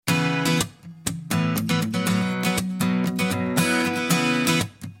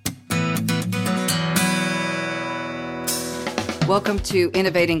Welcome to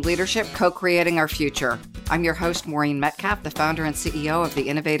Innovating Leadership, Co-Creating Our Future. I'm your host, Maureen Metcalf, the founder and CEO of the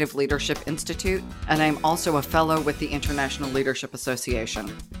Innovative Leadership Institute, and I'm also a fellow with the International Leadership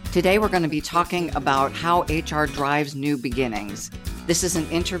Association. Today, we're going to be talking about how HR drives new beginnings. This is an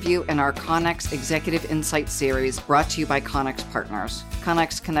interview in our Connex Executive Insight series brought to you by Connex Partners.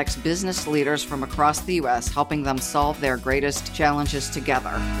 Connex connects business leaders from across the U.S., helping them solve their greatest challenges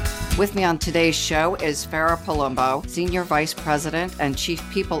together. With me on today's show is Farah Palumbo, Senior Vice President and Chief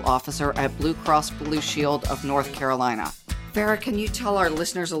People Officer at Blue Cross Blue Shield of North Carolina. Farah, can you tell our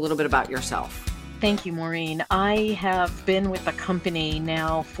listeners a little bit about yourself? Thank you, Maureen. I have been with the company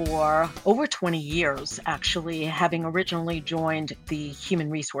now for over 20 years, actually, having originally joined the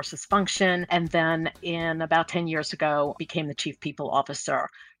human resources function, and then in about 10 years ago, became the Chief People Officer.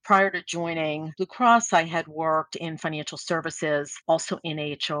 Prior to joining Blue Cross, I had worked in financial services, also in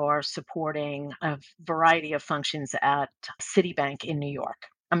HR, supporting a variety of functions at Citibank in New York.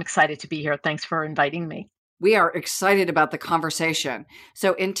 I'm excited to be here. Thanks for inviting me. We are excited about the conversation.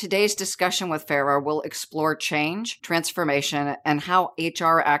 So in today's discussion with Farah, we'll explore change, transformation, and how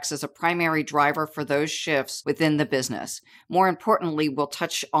HR acts as a primary driver for those shifts within the business. More importantly, we'll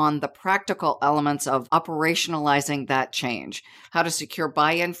touch on the practical elements of operationalizing that change, how to secure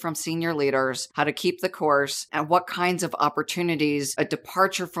buy-in from senior leaders, how to keep the course, and what kinds of opportunities a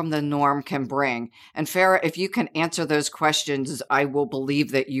departure from the norm can bring. And Farah, if you can answer those questions, I will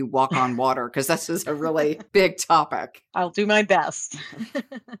believe that you walk on water, because this is a really big topic. I'll do my best.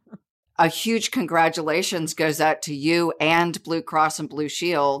 A huge congratulations goes out to you and Blue Cross and Blue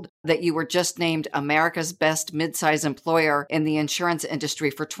Shield that you were just named America's Best Midsize Employer in the insurance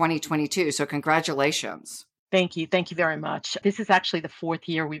industry for 2022. So congratulations. Thank you. Thank you very much. This is actually the fourth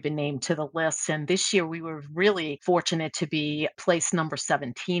year we've been named to the list. And this year we were really fortunate to be placed number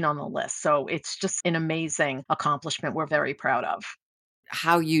 17 on the list. So it's just an amazing accomplishment we're very proud of.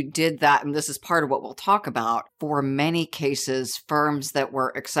 How you did that, and this is part of what we'll talk about, for many cases, firms that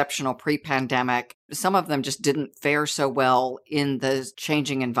were exceptional pre-pandemic, some of them just didn't fare so well in the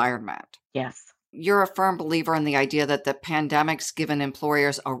changing environment. Yes. You're a firm believer in the idea that the pandemic's given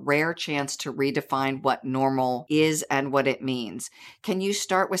employers a rare chance to redefine what normal is and what it means. Can you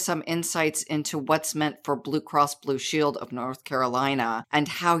start with some insights into what's meant for Blue Cross Blue Shield of North Carolina and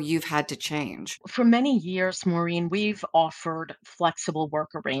how you've had to change? For many years, Maureen, we've offered flexible work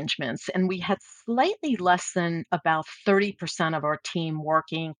arrangements, and we had slightly less than about 30% of our team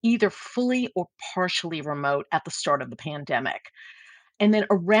working either fully or partially remote at the start of the pandemic. And then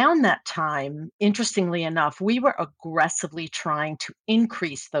around that time, interestingly enough, we were aggressively trying to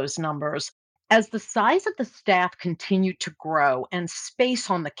increase those numbers as the size of the staff continued to grow and space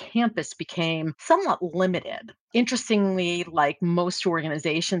on the campus became somewhat limited. Interestingly, like most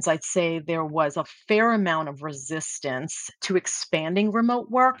organizations, I'd say there was a fair amount of resistance to expanding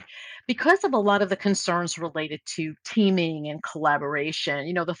remote work because of a lot of the concerns related to teaming and collaboration.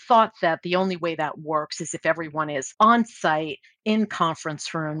 You know, the thought that the only way that works is if everyone is on site in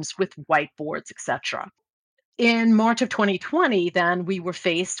conference rooms with whiteboards, etc. In March of 2020, then we were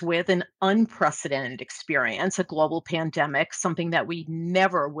faced with an unprecedented experience, a global pandemic, something that we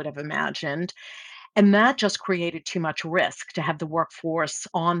never would have imagined. And that just created too much risk to have the workforce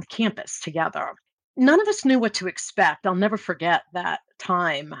on campus together. None of us knew what to expect. I'll never forget that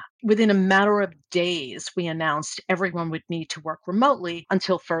time. Within a matter of days, we announced everyone would need to work remotely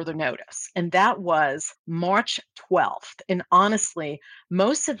until further notice. And that was March 12th. And honestly,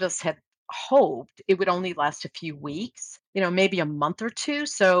 most of us had hoped it would only last a few weeks, maybe a month or two.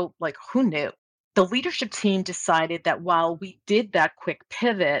 So, who knew? The leadership team decided that while we did that quick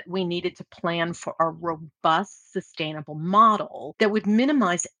pivot, we needed to plan for a robust, sustainable model that would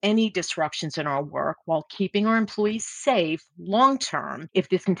minimize any disruptions in our work while keeping our employees safe long term if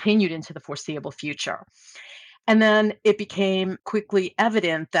this continued into the foreseeable future. And then it became quickly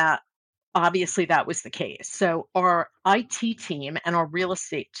evident that obviously that was the case. So our IT team and our real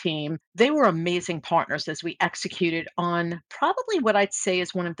estate team, they were amazing partners as we executed on probably what I'd say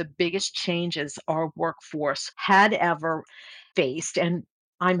is one of the biggest changes our workforce had ever faced, and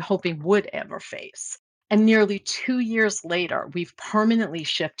I'm hoping would ever face. And nearly 2 years later, we've permanently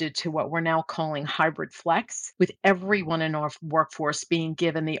shifted to what we're now calling hybrid flex, with everyone in our workforce being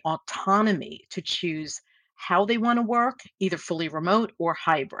given the autonomy to choose how they want to work, either fully remote or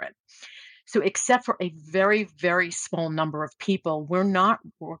hybrid. So, except for a very, very small number of people, we're not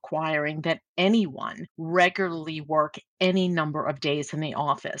requiring that anyone regularly work any number of days in the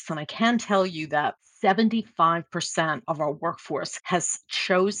office. And I can tell you that 75% of our workforce has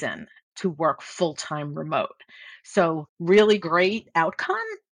chosen to work full-time remote. So, really great outcome.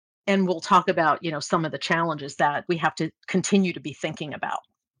 And we'll talk about, some of the challenges that we have to continue to be thinking about.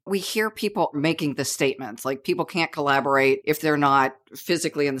 We hear people making the statements like people can't collaborate if they're not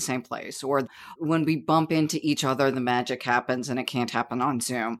physically in the same place, or when we bump into each other, the magic happens and it can't happen on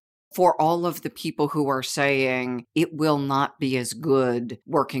Zoom. For all of the people who are saying it will not be as good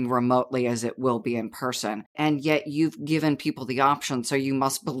working remotely as it will be in person, and yet you've given people the option, so you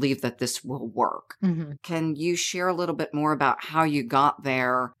must believe that this will work. Mm-hmm. Can you share a little bit more about how you got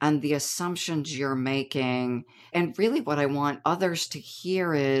there and the assumptions you're making? And really, what I want others to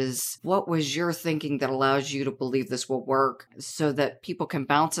hear is what was your thinking that allows you to believe this will work so that people can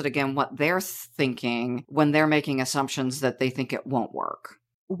bounce it again what they're thinking when they're making assumptions that they think it won't work?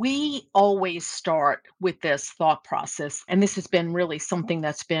 We always start with this thought process, and this has been really something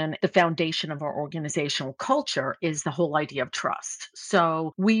that's been the foundation of our organizational culture is the whole idea of trust.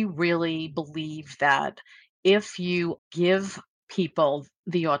 So we really believe that if you give people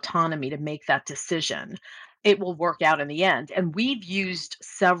the autonomy to make that decision, it will work out in the end. And we've used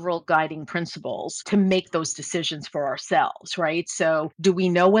several guiding principles to make those decisions for ourselves, right? So, do we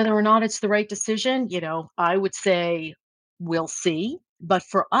know whether or not it's the right decision? I would say we'll see. But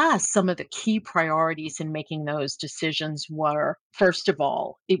for us, some of the key priorities in making those decisions were, first of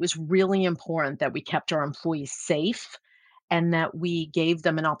all, it was really important that we kept our employees safe and that we gave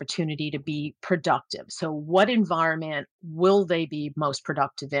them an opportunity to be productive. So, what environment will they be most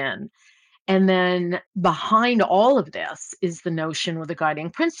productive in? And then behind all of this is the notion or the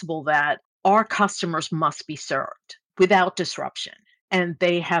guiding principle that our customers must be served without disruption. And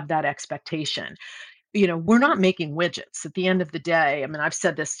they have that expectation. We're not making widgets at the end of the day. I mean, I've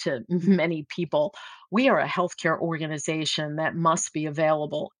said this to many people. We are a healthcare organization that must be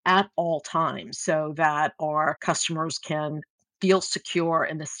available at all times so that our customers can feel secure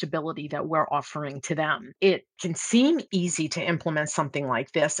in the stability that we're offering to them. It can seem easy to implement something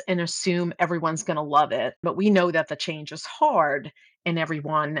like this and assume everyone's going to love it, but we know that the change is hard and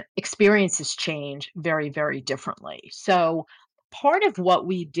everyone experiences change very, very differently. So, part of what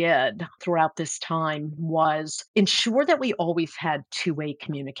we did throughout this time was ensure that we always had two-way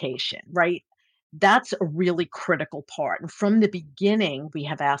communication, right? That's a really critical part. And from the beginning, we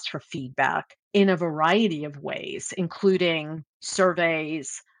have asked for feedback in a variety of ways, including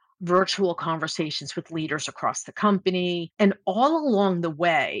surveys, virtual conversations with leaders across the company. And all along the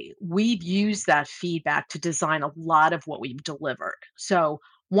way, we've used that feedback to design a lot of what we've delivered. So,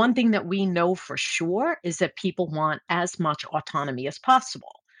 one thing that we know for sure is that people want as much autonomy as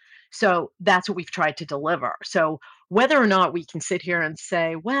possible. So that's what we've tried to deliver. So whether or not we can sit here and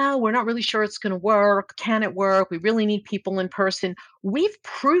say, well, we're not really sure it's going to work, can it work? We really need people in person. We've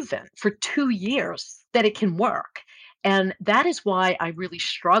proven for 2 years that it can work. And that is why I really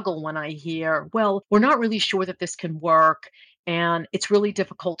struggle when I hear, well, we're not really sure that this can work and it's really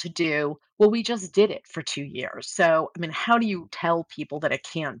difficult to do. Well, we just did it for 2 years. So, I mean, how do you tell people that it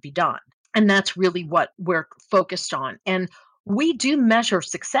can't be done? And that's really what we're focused on. And we do measure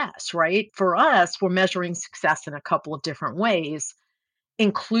success, right? For us, we're measuring success in a couple of different ways,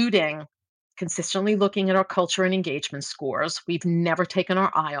 including consistently looking at our culture and engagement scores. We've never taken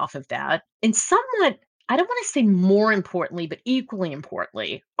our eye off of that. And somewhat, I don't want to say more importantly, but equally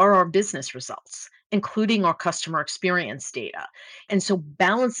importantly, are our business results, including our customer experience data. And so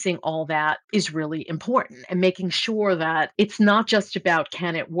balancing all that is really important and making sure that it's not just about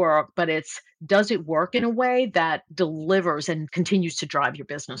can it work, but it's does it work in a way that delivers and continues to drive your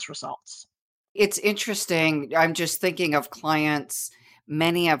business results. It's interesting. I'm just thinking of clients,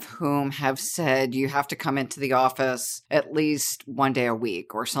 many of whom have said you have to come into the office at least one day a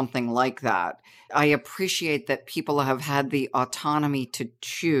week or something like that. I appreciate that people have had the autonomy to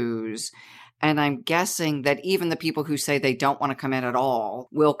choose. And I'm guessing that even the people who say they don't want to come in at all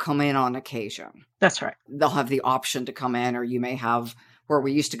will come in on occasion. That's right. They'll have the option to come in, or you may have where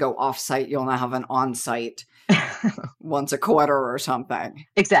we used to go off-site, you'll now have an on-site once a quarter or something.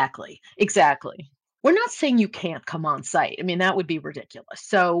 Exactly. Exactly. We're not saying you can't come on site. I mean, that would be ridiculous.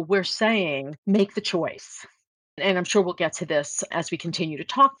 So we're saying make the choice. And I'm sure we'll get to this as we continue to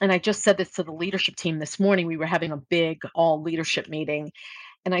talk. And I just said this to the leadership team this morning. We were having a big all leadership meeting.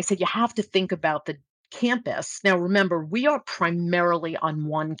 And I said, you have to think about the campus. Now, remember, we are primarily on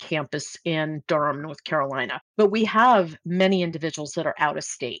one campus in Durham, North Carolina, but we have many individuals that are out of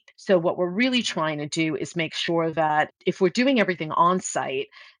state. So, what we're really trying to do is make sure that if we're doing everything on site,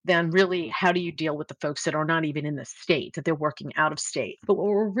 then really, how do you deal with the folks that are not even in the state, that they're working out of state? But what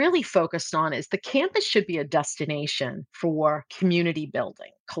we're really focused on is the campus should be a destination for community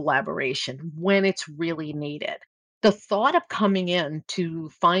building, collaboration when it's really needed. The thought of coming in to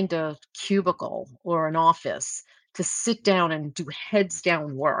find a cubicle or an office to sit down and do heads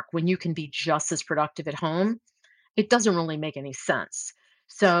down work when you can be just as productive at home, it doesn't really make any sense.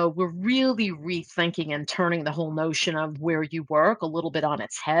 So we're really rethinking and turning the whole notion of where you work a little bit on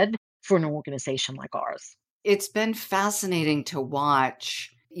its head for an organization like ours. It's been fascinating to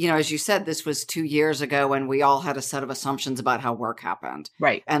watch. As you said, this was 2 years ago and we all had a set of assumptions about how work happened.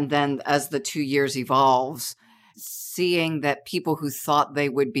 Right. And then as the 2 years evolves, seeing that people who thought they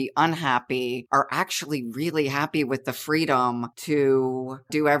would be unhappy are actually really happy with the freedom to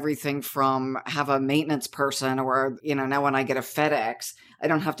do everything from have a maintenance person or, now when I get a FedEx, I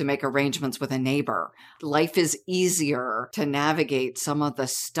don't have to make arrangements with a neighbor. Life is easier to navigate some of the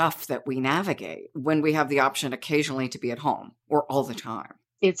stuff that we navigate when we have the option occasionally to be at home or all the time.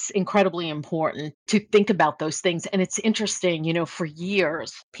 It's incredibly important to think about those things. And it's interesting, for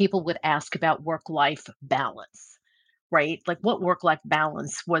years, people would ask about work life balance, right? Like what work life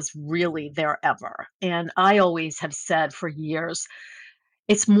balance was really there ever. And I always have said for years,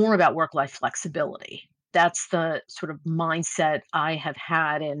 it's more about work life flexibility. That's the sort of mindset I have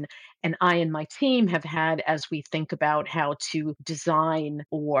had and I and my team have had as we think about how to design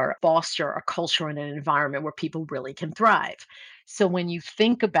or foster a culture and an environment where people really can thrive. So when you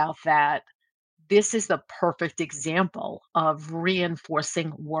think about that, this is the perfect example of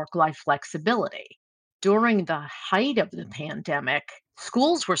reinforcing work life flexibility. During the height of the pandemic,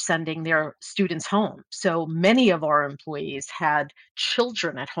 schools were sending their students home. So many of our employees had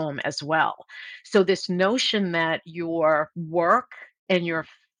children at home as well. So, this notion that your work and your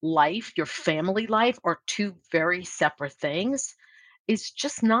life, your family life, are two very separate things is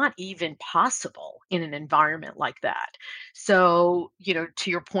just not even possible in an environment like that. So, to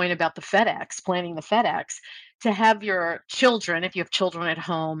your point about the FedEx, planning the FedEx, to have your children, if you have children at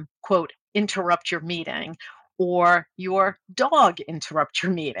home, quote, interrupt your meeting or your dog interrupt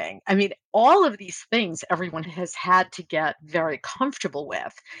your meeting. I mean, all of these things everyone has had to get very comfortable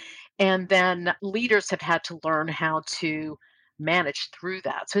with. And then leaders have had to learn how to manage through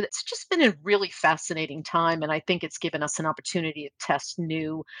that. So it's just been a really fascinating time. And I think it's given us an opportunity to test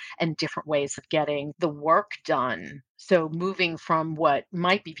new and different ways of getting the work done. So moving from what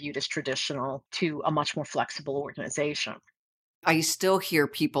might be viewed as traditional to a much more flexible organization. I still hear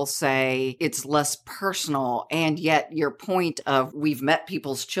people say it's less personal. And yet, your point of we've met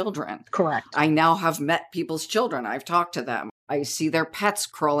people's children. Correct. I now have met people's children. I've talked to them. I see their pets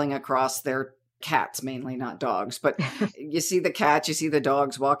crawling across their cats, mainly not dogs, but you see the cats, you see the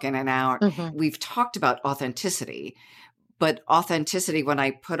dogs walk in and out. Mhm. We've talked about authenticity. But authenticity, when I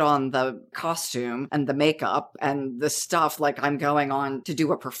put on the costume and the makeup and the stuff like I'm going on to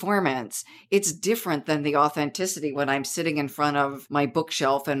do a performance, it's different than the authenticity when I'm sitting in front of my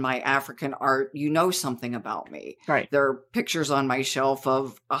bookshelf and my African art. You know something about me. Right. There are pictures on my shelf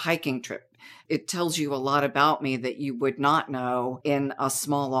of a hiking trip. It tells you a lot about me that you would not know in a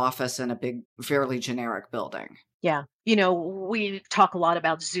small office in a big, fairly generic building. Yeah. We talk a lot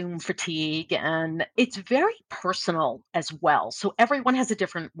about Zoom fatigue, and it's very personal as well. So everyone has a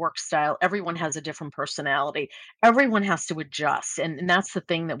different work style, everyone has a different personality, everyone has to adjust. And that's the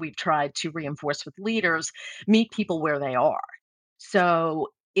thing that we've tried to reinforce with leaders meet people where they are. So,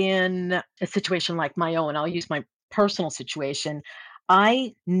 in a situation like my own, I'll use my personal situation.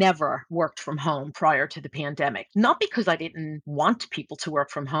 I never worked from home prior to the pandemic, not because I didn't want people to work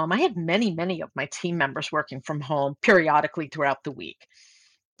from home. I had many, many of my team members working from home periodically throughout the week.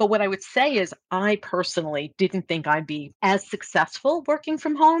 But what I would say is, I personally didn't think I'd be as successful working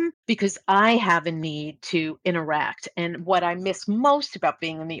from home because I have a need to interact. And what I miss most about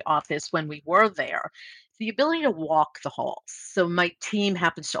being in the office when we were there, the ability to walk the halls. So my team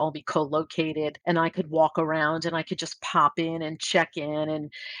happens to all be co-located and I could walk around and I could just pop in and check in.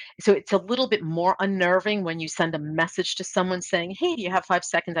 And so it's a little bit more unnerving when you send a message to someone saying, "Hey, do you have 5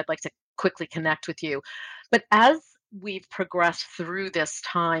 seconds? I'd like to quickly connect with you." But as we've progressed through this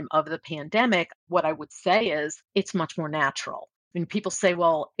time of the pandemic, what I would say is it's much more natural. When people say,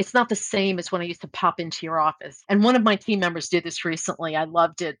 well, it's not the same as when I used to pop into your office. And one of my team members did this recently. I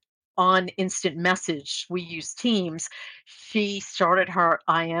loved it. On instant message, we use Teams. She started her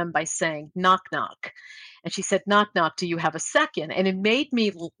IM by saying, knock, knock. And she said, knock, knock, do you have a second? And it made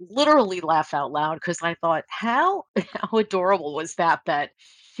me literally laugh out loud because I thought, how, how adorable was that? That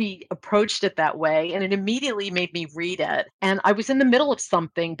she approached it that way, and it immediately made me read it. And I was in the middle of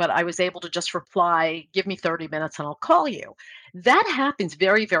something, but I was able to just reply, give me 30 minutes and I'll call you. That happens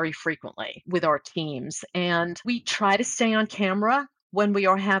very, very frequently with our teams. And we try to stay on camera when we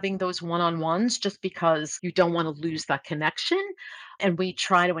are having those one on ones, just because you don't want to lose that connection. And we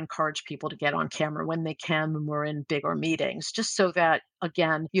try to encourage people to get on camera when they can when we're in bigger meetings, just so that,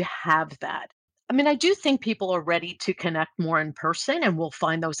 again, you have that. I mean, I do think people are ready to connect more in person and we'll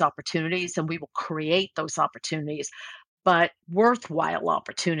find those opportunities and we will create those opportunities, but worthwhile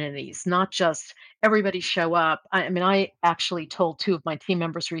opportunities, not just everybody show up. I mean, I actually told two of my team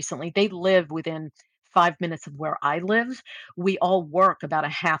members recently, they live within 5 minutes of where I live. We all work about a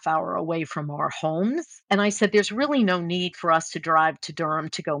half hour away from our homes. And I said, there's really no need for us to drive to Durham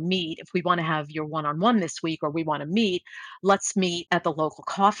to go meet. If we want to have your one on one this week or we want to meet, let's meet at the local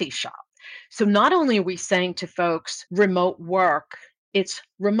coffee shop. So not only are we saying to folks, remote work, it's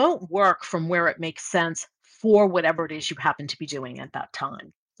remote work from where it makes sense for whatever it is you happen to be doing at that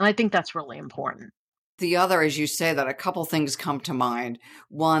time. And I think that's really important. The other, as you say that, a couple things come to mind.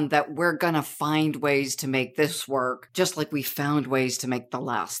 One, that we're going to find ways to make this work, just like we found ways to make the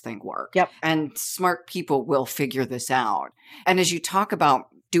last thing work. Yep. And smart people will figure this out. And as you talk about,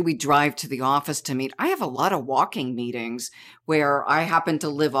 do we drive to the office to meet? I have a lot of walking meetings where I happen to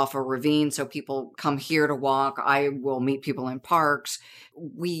live off a ravine, so people come here to walk. I will meet people in parks.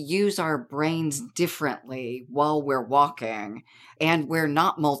 We use our brains differently while we're walking, and we're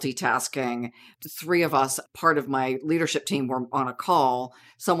not multitasking. The three of us, part of my leadership team, were on a call.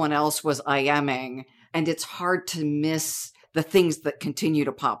 Someone else was IMing, and it's hard to miss the things that continue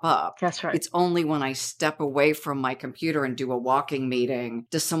to pop up. That's right. It's only when I step away from my computer and do a walking meeting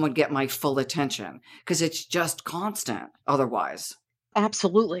does someone get my full attention, because it's just constant otherwise.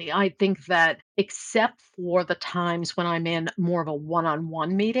 Absolutely. I think that except for the times when I'm in more of a one on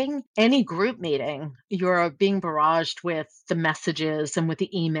one meeting, any group meeting, you're being barraged with the messages and with the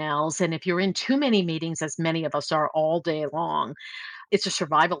emails. And if you're in too many meetings, as many of us are all day long, it's a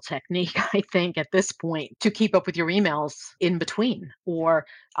survival technique, I think, at this point to keep up with your emails in between, or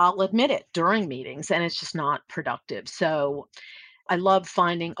I'll admit it, during meetings, and it's just not productive. So I love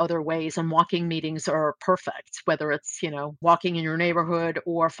finding other ways, and walking meetings are perfect, whether it's, walking in your neighborhood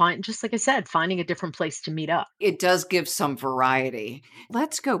or just like I said, finding a different place to meet up. It does give some variety.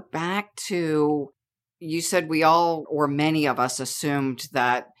 Let's go back to, you said we all, or many of us, assumed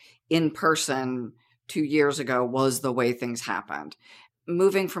that in person 2 years ago was the way things happened.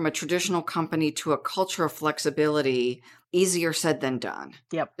 Moving from a traditional company to a culture of flexibility, easier said than done.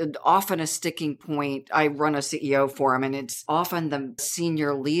 Yep. Often a sticking point. I run a CEO forum, and it's often the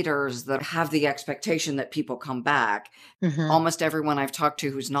senior leaders that have the expectation that people come back. Mm-hmm. Almost everyone I've talked to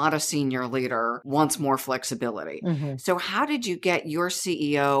who's not a senior leader wants more flexibility. Mm-hmm. So how did you get your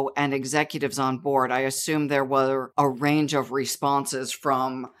CEO and executives on board? I assume there were a range of responses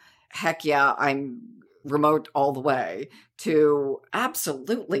from, heck yeah, I'm remote all the way, to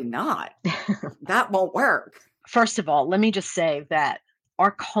absolutely not. That won't work. First of all, let me just say that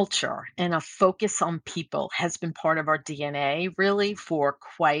our culture and a focus on people has been part of our DNA really for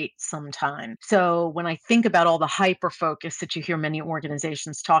quite some time. So when I think about all the hyper focus that you hear many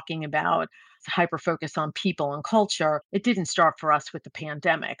organizations talking about, hyper focus on people and culture, it didn't start for us with the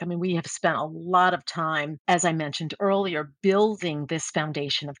pandemic. I mean, we have spent a lot of time, as I mentioned earlier, building this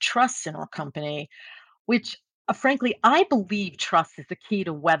foundation of trust in our company, which frankly, I believe trust is the key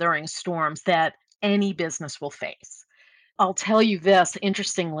to weathering storms that any business will face. I'll tell you this,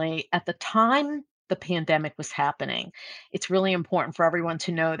 interestingly, at the time the pandemic was happening, it's really important for everyone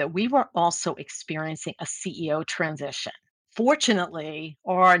to know that we were also experiencing a CEO transition. Fortunately,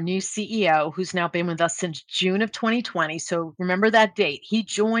 our new CEO, who's now been with us since June of 2020, so remember that date, he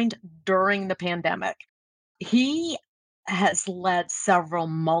joined during the pandemic. He has led several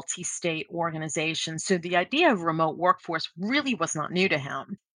multi state organizations. So the idea of remote workforce really was not new to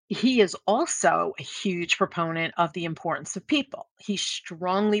him. He is also a huge proponent of the importance of people. He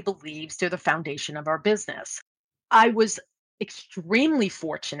strongly believes they're the foundation of our business. I was extremely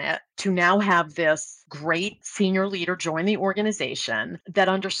fortunate to now have this great senior leader join the organization that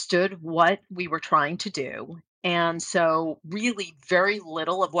understood what we were trying to do. And so, really, very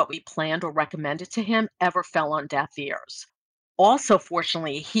little of what we planned or recommended to him ever fell on deaf ears. Also,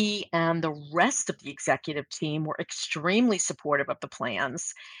 fortunately, he and the rest of the executive team were extremely supportive of the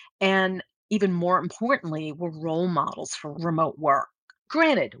plans. And even more importantly, were role models for remote work.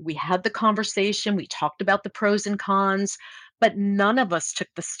 Granted, we had the conversation, we talked about the pros and cons, but none of us took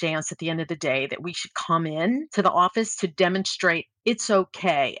the stance at the end of the day that we should come in to the office to demonstrate it's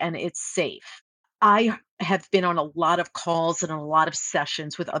okay and it's safe. I have been on a lot of calls and a lot of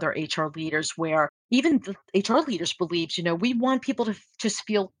sessions with other HR leaders where even the HR leaders believes, we want people to just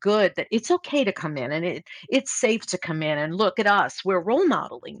feel good that it's okay to come in and it's safe to come in and look at us. We're role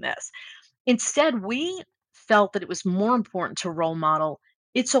modeling this. Instead, we felt that it was more important to role model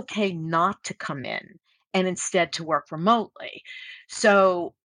it's okay not to come in and instead to work remotely.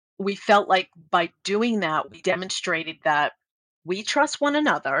 So we felt like by doing that, we demonstrated that we trust one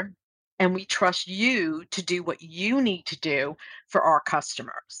another and we trust you to do what you need to do for our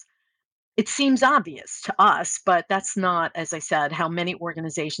customers. It seems obvious to us, but that's not, as I said, how many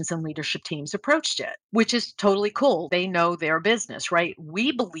organizations and leadership teams approached it, which is totally cool. They know their business, right?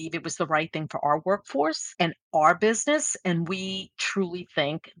 We believe it was the right thing for our workforce and our business, and we truly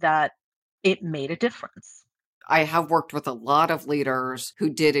think that it made a difference. I have worked with a lot of leaders who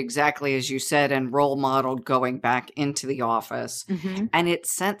did exactly as you said and role modeled going back into the office. Hmm. And it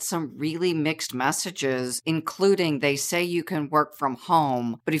sent some really mixed messages, including they say you can work from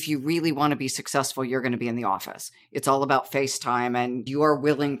home, but if you really want to be successful, you're going to be in the office. It's all about FaceTime, and you are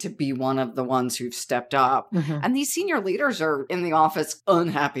willing to be one of the ones who've stepped up. Hmm. And these senior leaders are in the office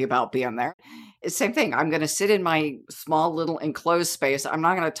unhappy about being there. Same thing. I'm going to sit in my small little enclosed space. I'm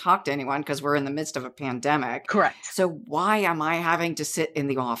not going to talk to anyone because we're in the midst of a pandemic. Correct. So why am I having to sit in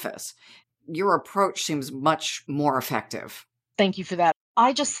the office? Your approach seems much more effective. Thank you for that.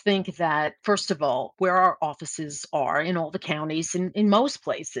 I just think that, first of all, where our offices are in all the counties, in most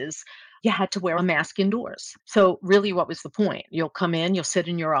places, you had to wear a mask indoors. So, really, what was the point? You'll come in, you'll sit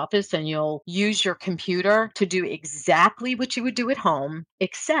in your office, and you'll use your computer to do exactly what you would do at home,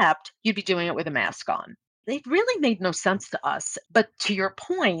 except you'd be doing it with a mask on. It really made no sense to us. But to your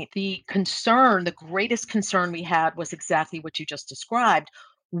point, the concern, the greatest concern we had was exactly what you just described.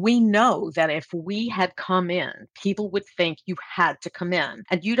 We know that if we had come in, people would think you had to come in.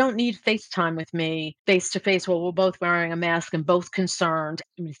 And you don't need FaceTime with me face to face while we're both wearing a mask and both concerned.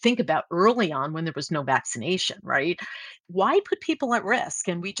 I mean, think about early on when there was no vaccination, right? Why put people at risk?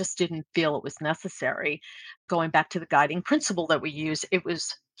 And we just didn't feel it was necessary. Going back to the guiding principle that we use, it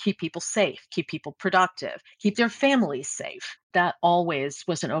was keep people safe, keep people productive, keep their families safe. That always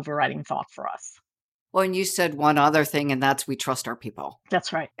was an overriding thought for us. Well, and you said one other thing, and that's we trust our people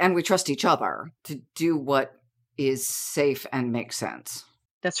That's right. and we trust each other to do what is safe and makes sense.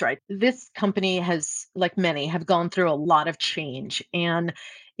 That's right. This company has, like many, have gone through a lot of change. And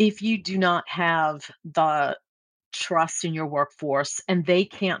if you do not have the trust in your workforce and they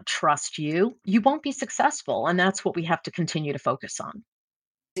can't trust you, you won't be successful. And that's what we have to continue to focus on.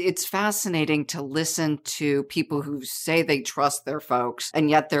 It's fascinating to listen to people who say they trust their folks, and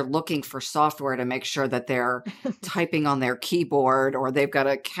yet they're looking for software to make sure that they're typing on their keyboard or they've got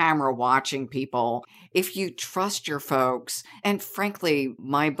a camera watching people. If you trust your folks, and frankly,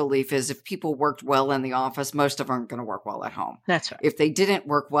 my belief is if people worked well in the office, most of them are going to work well at home. That's right. If they didn't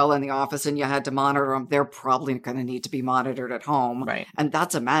work well in the office and you had to monitor them, they're probably going to need to be monitored at home. Right. And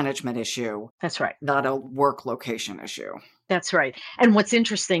that's a management issue, That's right. not a work location issue. That's right. And what's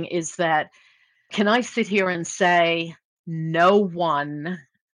interesting is that can I sit here and say no one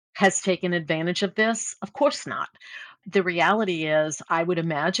has taken advantage of this? Of course not. The reality is, I would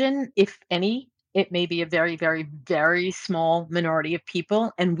imagine, if any, it may be a very, very, very small minority of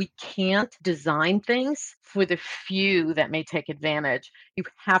people, and we can't design things for the few that may take advantage. You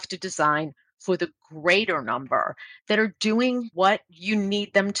have to design for the greater number that are doing what you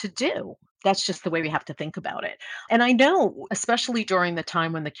need them to do. That's just the way we have to think about it. And I know, especially during the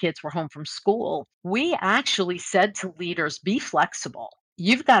time when the kids were home from school, we actually said to leaders, be flexible.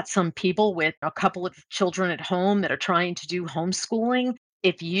 You've got some people with a couple of children at home that are trying to do homeschooling.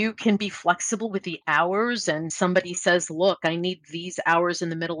 If you can be flexible with the hours and somebody says, look, I need these hours in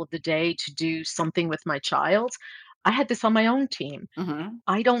the middle of the day to do something with my child. I had this on my own team. Mm-hmm.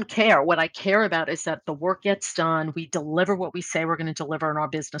 I don't care. What I care about is that the work gets done. We deliver what we say we're going to deliver in our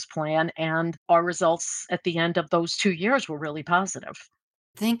business plan. And our results at the end of those 2 years were really positive.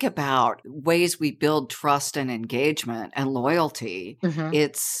 Think about ways we build trust and engagement and loyalty. Hmm.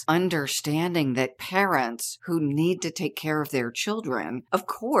 It's understanding that parents who need to take care of their children, of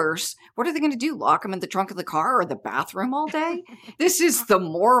course, what are they going to do? Lock them in the trunk of the car or the bathroom all day? This is the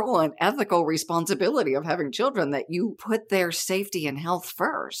moral and ethical responsibility of having children, that you put their safety and health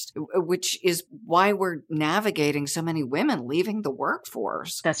first, which is why we're navigating so many women leaving the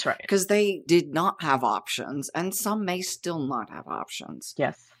workforce. That's right. Because they did not have options, and some may still not have options.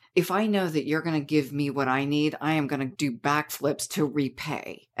 Yes. If I know that you're going to give me what I need, I am going to do backflips to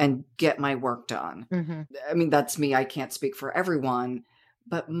repay and get my work done. Hmm. I mean, that's me. I can't speak for everyone,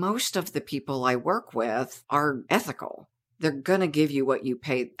 but most of the people I work with are ethical. They're going to give you what you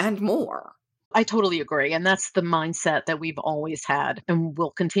pay and more. I totally agree. And that's the mindset that we've always had and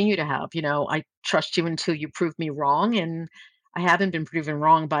will continue to have. I trust you until you prove me wrong. And I haven't been proven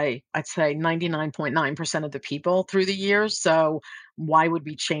wrong by, I'd say, 99.9% of the people through the years. So why would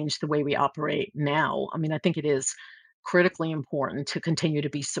we change the way we operate now? I mean, I think it is critically important to continue to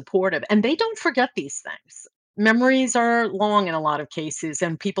be supportive. And they don't forget these things. Memories are long in a lot of cases.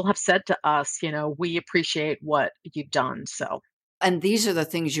 And people have said to us, we appreciate what you've done. So And these are the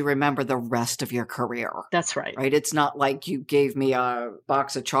things you remember the rest of your career, That's right. right? It's not like you gave me a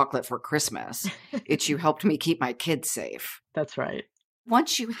box of chocolate for Christmas. It's you helped me keep my kids safe. That's right.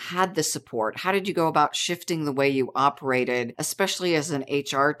 Once you had the support, how did you go about shifting the way you operated, especially as an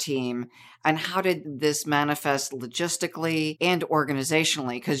HR team? And how did this manifest logistically and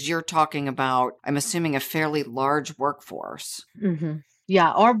organizationally? Because you're talking about, I'm assuming, a fairly large workforce. hmm Yeah,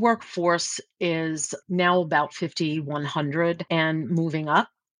 our workforce is now about 5,100 and moving up.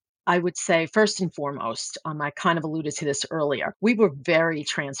 I would say, first and foremost, I kind of alluded to this earlier. We were very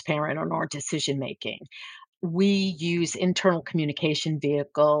transparent on our decision making. We use internal communication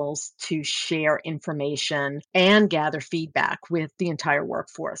vehicles to share information and gather feedback with the entire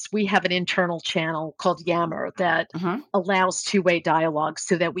workforce. We have an internal channel called Yammer that Hmm. allows two-way dialogue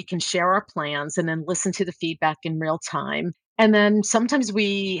so that we can share our plans and then listen to the feedback in real time. And then sometimes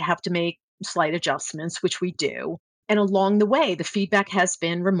we have to make slight adjustments, which we do. And along the way, the feedback has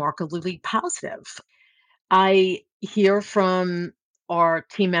been remarkably positive. I hear from our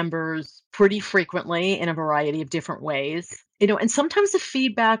team members pretty frequently in a variety of different ways. And sometimes the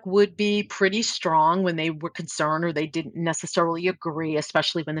feedback would be pretty strong when they were concerned or they didn't necessarily agree,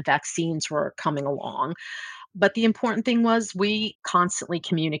 especially when the vaccines were coming along. But the important thing was we constantly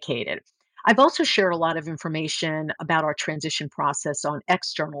communicated. I've also shared a lot of information about our transition process on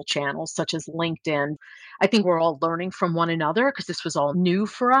external channels such as LinkedIn. I think we're all learning from one another because this was all new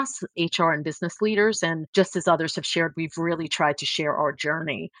for us, HR and business leaders. And just as others have shared, we've really tried to share our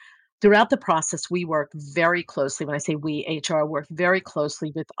journey. Throughout the process, we worked very closely. When I say we, HR worked very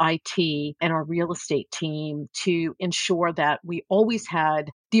closely with IT and our real estate team to ensure that we always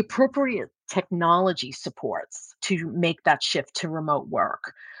had the appropriate technology supports to make that shift to remote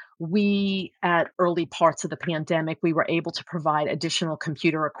work. We, at early parts of the pandemic, we were able to provide additional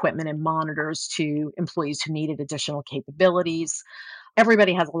computer equipment and monitors to employees who needed additional capabilities.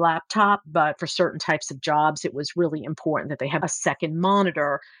 Everybody has a laptop, but for certain types of jobs, it was really important that they have a second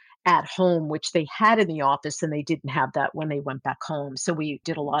monitor at home, which they had in the office and they didn't have that when they went back home. So we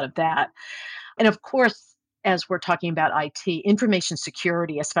did a lot of that. And of course, as we're talking about IT, information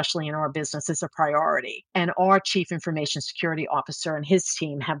security, especially in our business, is a priority. And our chief information security officer and his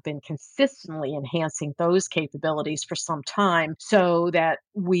team have been consistently enhancing those capabilities for some time so that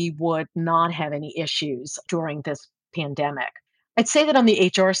we would not have any issues during this pandemic. I'd say that on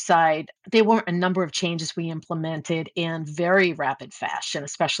the HR side, there weren't a number of changes we implemented in very rapid fashion,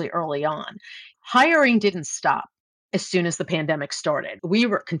 especially early on. Hiring didn't stop as soon as the pandemic started. We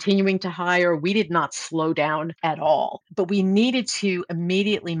were continuing to hire. We did not slow down at all, but we needed to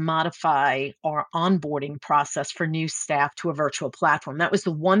immediately modify our onboarding process for new staff to a virtual platform. That was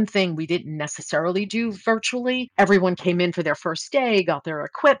the one thing we didn't necessarily do virtually. Everyone came in for their first day, got their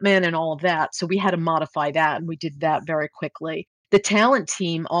equipment and all of that. So we had to modify that, and we did that very quickly. The talent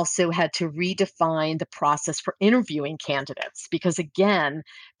team also had to redefine the process for interviewing candidates because, again,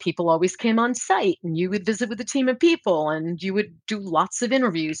 people always came on site and you would visit with a team of people and you would do lots of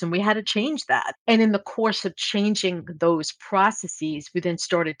interviews, and we had to change that. And in the course of changing those processes, we then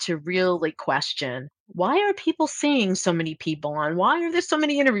started to really question, why are people seeing so many people on? Why are there so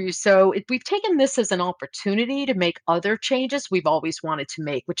many interviews? So we've taken this as an opportunity to make other changes we've always wanted to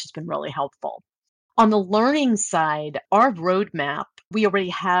make, which has been really helpful. On the learning side, our roadmap, we already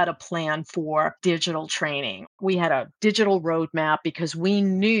had a plan for digital training. We had a digital roadmap because we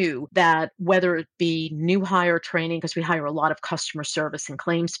knew that whether it be new hire training, because we hire a lot of customer service and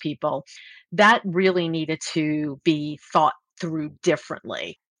claims people, that really needed to be thought through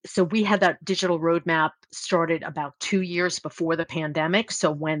differently. So we had that digital roadmap started about 2 years before the pandemic.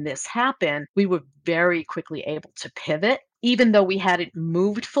 So when this happened, we were very quickly able to pivot. Even though we hadn't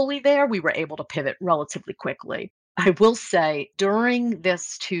moved fully there, we were able to pivot relatively quickly. I will say during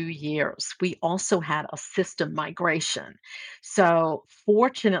this 2 years, we also had a system migration. So,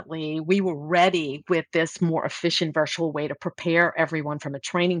 fortunately, we were ready with this more efficient virtual way to prepare everyone from a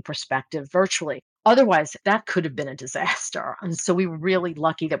training perspective virtually. Otherwise, that could have been a disaster. And so, we were really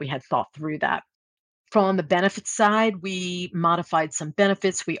lucky that we had thought through that. From the benefits side, we modified some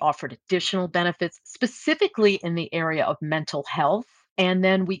benefits. We offered additional benefits, specifically in the area of mental health. And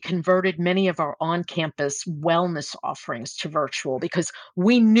then we converted many of our on campus wellness offerings to virtual because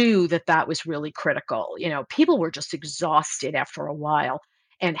we knew that that was really critical. People were just exhausted after a while.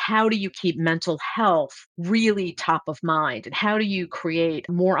 And how do you keep mental health really top of mind? And how do you create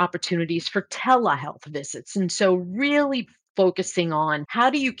more opportunities for telehealth visits? And so, really focusing on how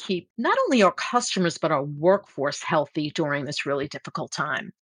do you keep not only our customers, but our workforce healthy during this really difficult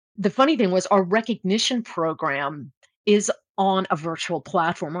time. The funny thing was our recognition program is on a virtual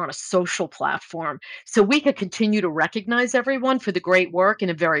platform or on a social platform. So we could continue to recognize everyone for the great work in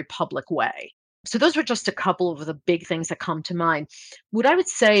a very public way. So those were just a couple of the big things that come to mind. What I would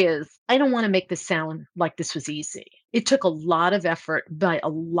say is, I don't want to make this sound like this was easy. It took a lot of effort by a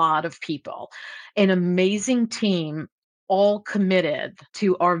lot of people, an amazing team, all committed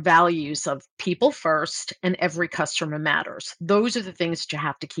to our values of people first and every customer matters. Those are the things that you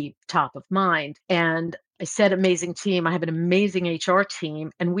have to keep top of mind. And I said amazing team. I have an amazing HR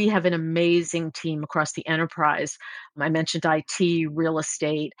team, and we have an amazing team across the enterprise. I mentioned IT, real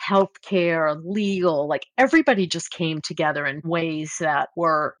estate, healthcare, legal, like everybody just came together in ways that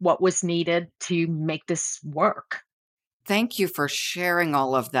were what was needed to make this work. Thank you for sharing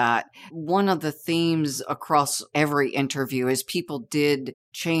all of that. One of the themes across every interview is people did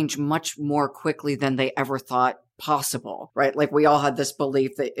change much more quickly than they ever thought possible, right? Like we all had this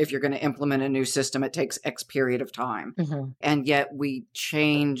belief that if you're going to implement a new system, it takes X period of time. Mm-hmm. And yet we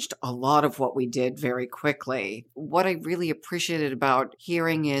changed a lot of what we did very quickly. What I really appreciated about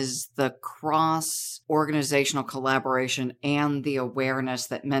hearing is the cross organizational collaboration and the awareness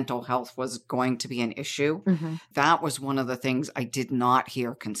that mental health was going to be an issue. Mm-hmm. That was one of the things I did not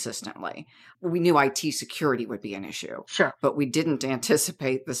hear consistently. We knew IT security would be an issue, Sure. but we didn't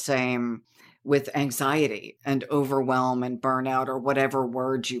anticipate the same with anxiety and overwhelm and burnout or whatever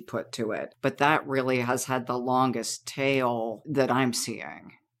words you put to it. But that really has had the longest tail that I'm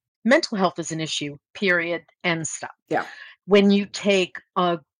seeing. Mental health is an issue, period, end stop. Yeah. When you take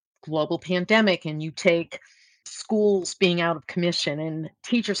a global pandemic and you take schools being out of commission and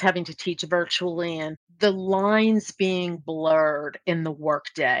teachers having to teach virtually and the lines being blurred in the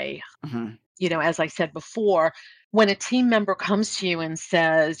workday, Mm-hmm. As I said before, when a team member comes to you and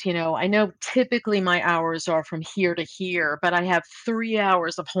says, I know typically my hours are from here to here, but I have 3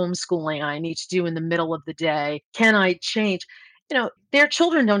 hours of homeschooling I need to do in the middle of the day. Can I change? Their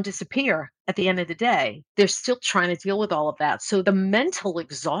children don't disappear at the end of the day. They're still trying to deal with all of that. So the mental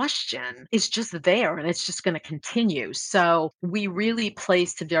exhaustion is just there and it's just going to continue. So we really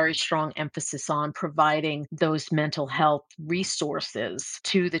placed a very strong emphasis on providing those mental health resources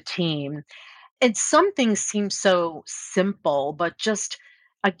to the team. And some things seem so simple, but just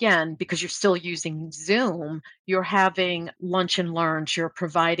again, because you're still using Zoom, you're having lunch and learns, you're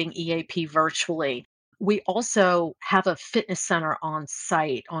providing EAP virtually. We also have a fitness center on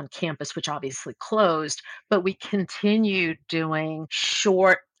site on campus, which obviously closed, but we continued doing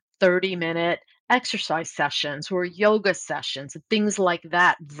short 30-minute exercise sessions or yoga sessions and things like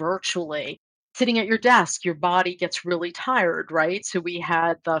that virtually. Sitting at your desk, your body gets really tired, right? So we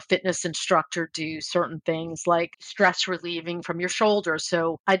had the fitness instructor do certain things like stress relieving from your shoulders.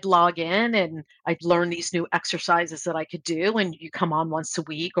 So I'd log in and I'd learn these new exercises that I could do, and you come on once a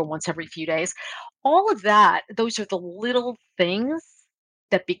week or once every few days. All of that, those are the little things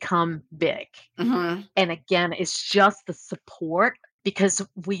that become big. Mm-hmm. And again, it's just the support because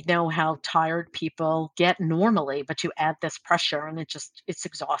we know how tired people get normally, but you add this pressure and it's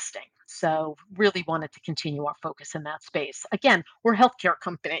exhausting. So really wanted to continue our focus in that space. Again, we're a healthcare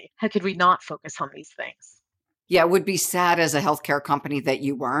company. How could we not focus on these things? Yeah, it would be sad as a healthcare company that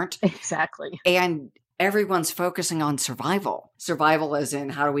you weren't. Exactly. And everyone's focusing on survival. Survival as in,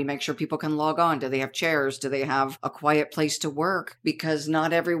 how do we make sure people can log on? Do they have chairs? Do they have a quiet place to work? Because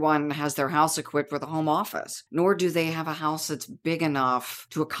not everyone has their house equipped with a home office, nor do they have a house that's big enough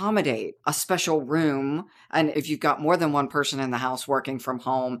to accommodate a special room. And if you've got more than one person in the house working from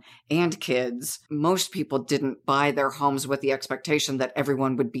home and kids, most people didn't buy their homes with the expectation that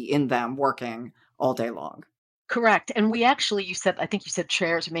everyone would be in them working all day long. Correct. And we actually, I think you said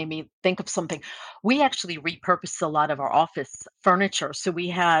chairs made me think of something. We actually repurposed a lot of our office furniture. So we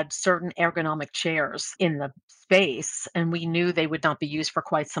had certain ergonomic chairs in the space, and we knew they would not be used for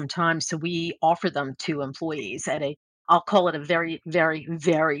quite some time. So we offered them to employees at I'll call it a very, very,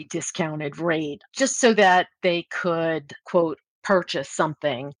 very discounted rate, just so that they could, quote, purchase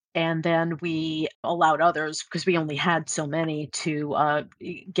something. And then we allowed others, because we only had so many, to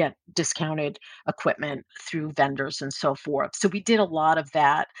get discounted equipment through vendors and so forth. So we did a lot of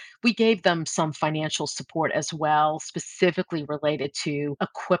that. We gave them some financial support as well, specifically related to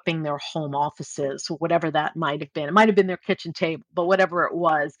equipping their home offices, whatever that might have been. It might have been their kitchen table, but whatever it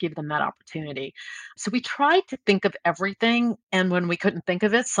was, give them that opportunity. So we tried to think of everything. And when we couldn't think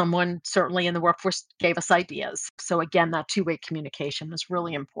of it, someone certainly in the workforce gave us ideas. So again, that two-way communication was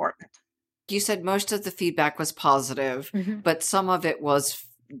really important. You said most of the feedback was positive, but some of it was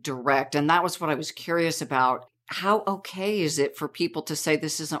direct. And that was what I was curious about. How okay is it for people to say,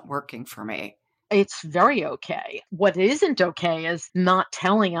 this isn't working for me? It's very okay. What isn't okay is not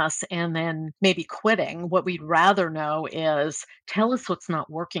telling us and then maybe quitting. What we'd rather know is tell us what's not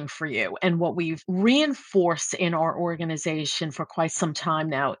working for you. And what we've reinforced in our organization for quite some time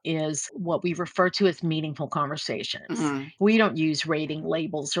now is what we refer to as meaningful conversations. Mhm. We don't use rating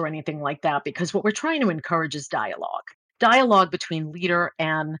labels or anything like that because what we're trying to encourage is dialogue between leader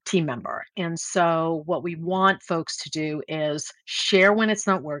and team member. And so, what we want folks to do is share when it's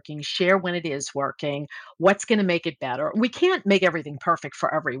not working, share when it is working, what's going to make it better. We can't make everything perfect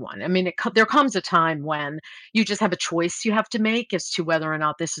for everyone. I mean, there comes a time when you just have a choice you have to make as to whether or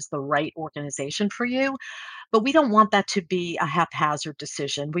not this is the right organization for you. But we don't want that to be a haphazard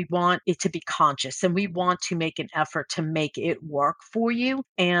decision. We want it to be conscious and we want to make an effort to make it work for you.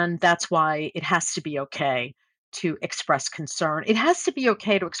 And that's why it has to be okay to express concern. It has to be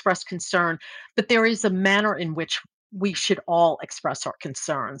okay to express concern, but there is a manner in which we should all express our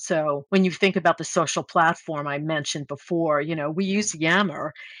concern. So when you think about the social platform I mentioned before, we use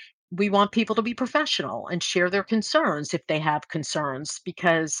Yammer. We want people to be professional and share their concerns if they have concerns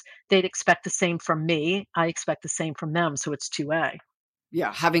because they'd expect the same from me. I expect the same from them. So it's 2A.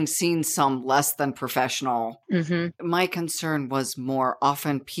 Yeah, having seen some less than professional, Hmm. my concern was more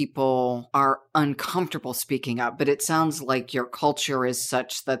often people are uncomfortable speaking up, but it sounds like your culture is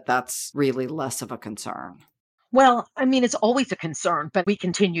such that that's really less of a concern. Well, I mean, it's always a concern, but we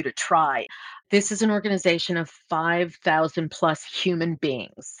continue to try. This is an organization of 5,000 plus human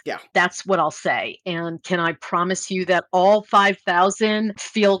beings. Yeah. That's what I'll say. And can I promise you that all 5,000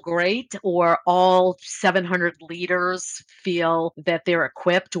 feel great or all 700 leaders feel that they're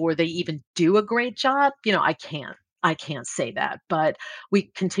equipped or they even do a great job? I can't. I can't say that, but we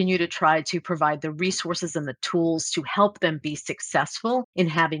continue to try to provide the resources and the tools to help them be successful in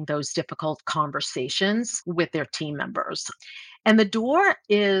having those difficult conversations with their team members. And the door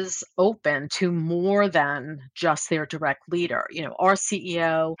is open to more than just their direct leader. Our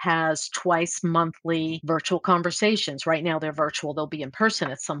CEO has twice monthly virtual conversations. Right now, they're virtual, they'll be in person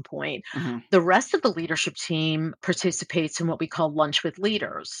at some point. Mhm. The rest of the leadership team participates in what we call lunch with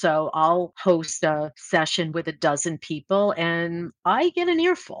leaders. So I'll host a session with a dozen people and I get an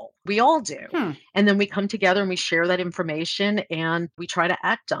earful. We all do. Hmm. And then we come together and we share that information and we try to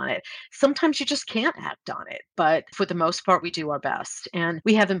act on it. Sometimes you just can't act on it, but for the most part, we do our best. And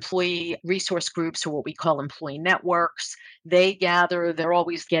we have employee resource groups or what we call employee networks. They gather, they're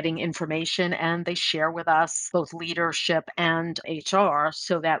always getting information and they share with us both leadership and HR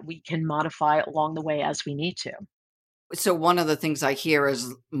so that we can modify it along the way as we need to. So one of the things I hear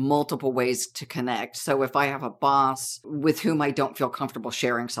is multiple ways to connect. So if I have a boss with whom I don't feel comfortable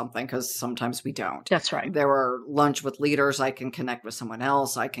sharing something, because sometimes we don't, That's right. there are lunch with leaders. I can connect with someone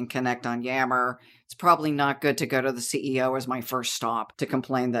else. I can connect on Yammer. It's probably not good to go to the CEO as my first stop to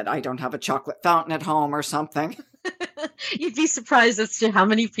complain that I don't have a chocolate fountain at home or something. You'd be surprised as to how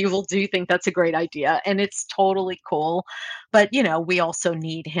many people do think that's a great idea, and it's totally cool. But, we also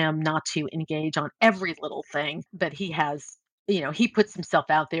need him not to engage on every little thing, but he puts himself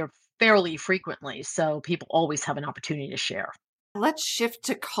out there fairly frequently, so people always have an opportunity to share. Let's shift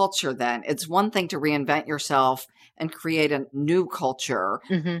to culture then. It's one thing to reinvent yourself and create a new culture.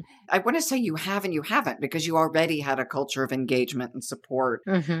 Mhm. I want to say you have and you haven't because you already had a culture of engagement and support.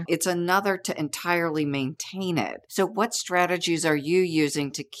 Mhm. It's another to entirely maintain it. So, what strategies are you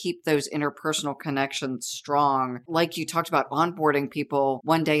using to keep those interpersonal connections strong? Like you talked about onboarding people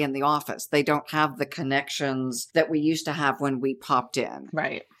one day in the office, they don't have the connections that we used to have when we popped in.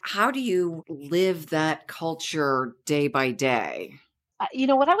 Right. How do you live that culture day by day?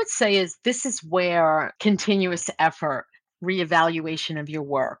 What I would say is this is where continuous effort, reevaluation of your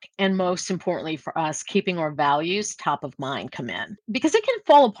work, and most importantly for us, keeping our values top of mind come in because it can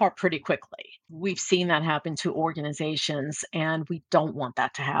fall apart pretty quickly. We've seen that happen to organizations, and we don't want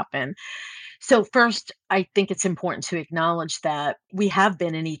that to happen. So, first, I think it's important to acknowledge that we have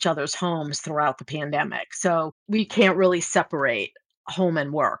been in each other's homes throughout the pandemic. So, we can't really separate home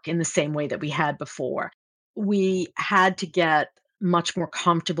and work in the same way that we had before. We had to get much more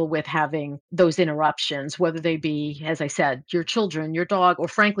comfortable with having those interruptions, whether they be, as I said, your children, your dog, or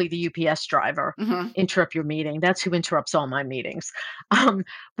frankly, the UPS driver Hmm. interrupt your meeting. That's who interrupts all my meetings. Um,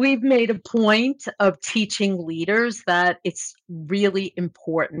 we've made a point of teaching leaders that it's really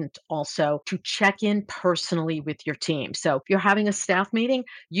important also to check in personally with your team. So if you're having a staff meeting,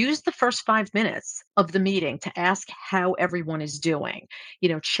 use the first 5 minutes of the meeting to ask how everyone is doing.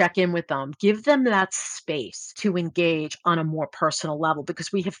 Check in with them, give them that space to engage on a more personal level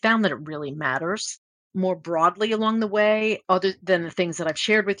because we have found that it really matters. More broadly along the way, other than the things that I've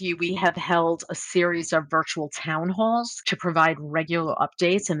shared with you, we have held a series of virtual town halls to provide regular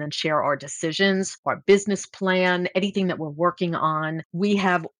updates and then share our decisions, our business plan, anything that we're working on. We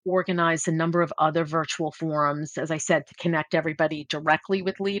have organized a number of other virtual forums, as I said, to connect everybody directly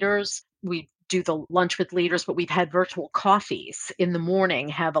with leaders. We do the lunch with leaders, but we've had virtual coffees in the morning,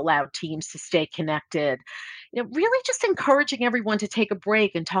 have allowed teams to stay connected, really just encouraging everyone to take a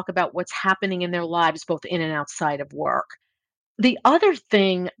break and talk about what's happening in their lives, both in and outside of work. The other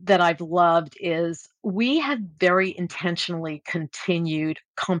thing that I've loved is we have very intentionally continued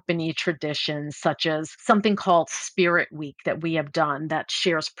company traditions, such as something called Spirit Week that we have done that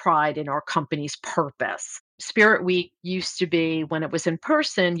shares pride in our company's purpose. Spirit Week used to be, when it was in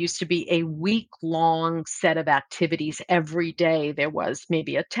person, used to be a week-long set of activities every day. There was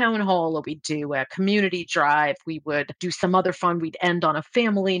maybe a town hall, or we'd do a community drive. We would do some other fun. We'd end on a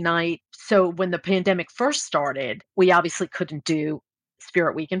family night. So when the pandemic first started, we obviously couldn't do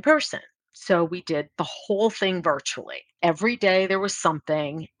Spirit Week in person. So we did the whole thing virtually. Every day there was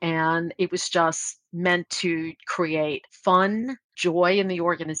something, and it was just meant to create fun, joy in the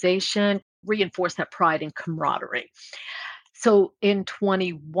organization, reinforce that pride and camaraderie. So in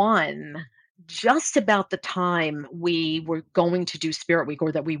 21, just about the time we were going to do Spirit Week,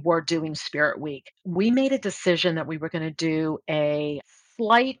 or that we were doing Spirit Week, we made a decision that we were going to do a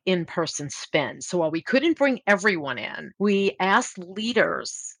slight in-person spin. So while we couldn't bring everyone in, we asked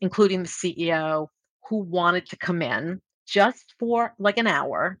leaders, including the CEO, who wanted to come in just for like an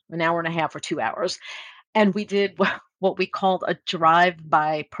hour and a half or 2 hours. And we did what we called a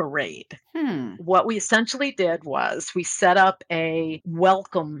drive-by parade. Hmm. What we essentially did was we set up a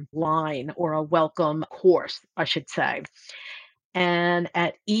welcome line, or a welcome course, I should say. And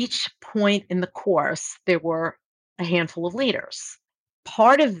at each point in the course, there were a handful of leaders.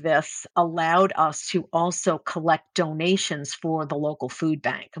 Part of this allowed us to also collect donations for the local food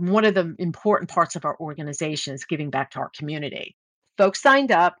bank. And one of the important parts of our organization is giving back to our community. Folks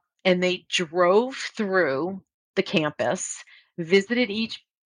signed up and they drove through the campus, visited each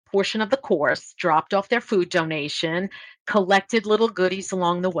portion of the course, dropped off their food donation, collected little goodies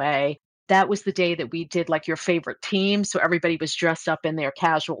along the way. That was the day that we did like your favorite team. So everybody was dressed up in their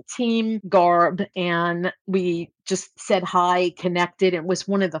casual team garb, and we just said hi, connected. It was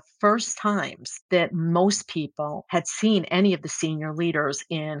one of the first times that most people had seen any of the senior leaders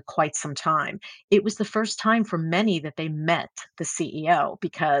in quite some time. It was the first time for many that they met the CEO,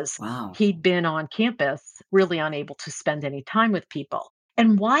 because Wow. he'd been on campus really unable to spend any time with people.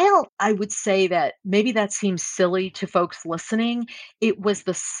 And while I would say that maybe that seems silly to folks listening, it was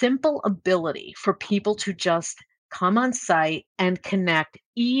the simple ability for people to just come on site and connect,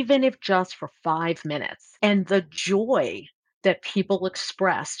 even if just for 5 minutes. And the joy that people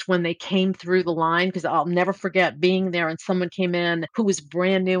expressed when they came through the line, because I'll never forget being there and someone came in who was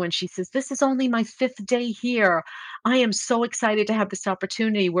brand new and she says, "This is only my fifth day here. I am so excited to have this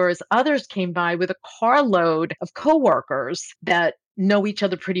opportunity." Whereas others came by with a carload of coworkers that know each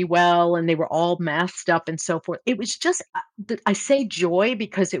other pretty well, and they were all masked up and so forth. It was just, I say joy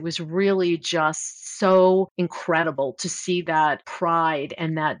because it was really just so incredible to see that pride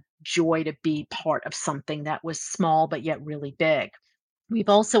and that joy to be part of something that was small but yet really big. We've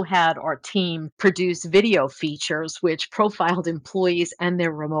also had our team produce video features which profiled employees and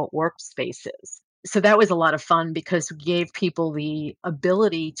their remote workspaces. So that was a lot of fun because we gave people the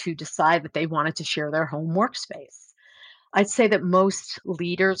ability to decide that they wanted to share their home workspace. I'd say that most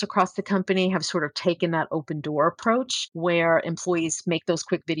leaders across the company have sort of taken that open door approach where employees make those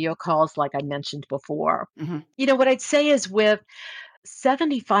quick video calls, like I mentioned before. Hmm. What I'd say is, with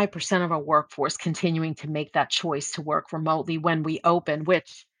 75% of our workforce continuing to make that choice to work remotely when we open,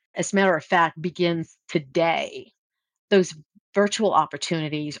 which, as a matter of fact, begins today, those virtual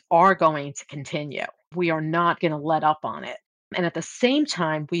opportunities are going to continue. We are not going to let up on it. And at the same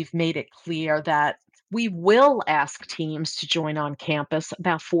time, we've made it clear that we will ask teams to join on campus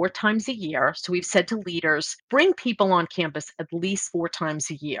about 4 times a year. So we've said to leaders, bring people on campus at least 4 times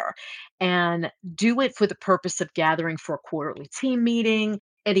a year, and do it for the purpose of gathering for a quarterly team meeting,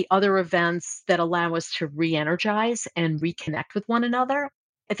 any other events that allow us to re energize and reconnect with one another.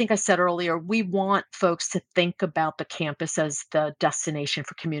 I think I said earlier, we want folks to think about the campus as the destination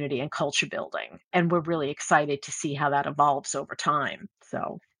for community and culture building. And we're really excited to see how that evolves over time.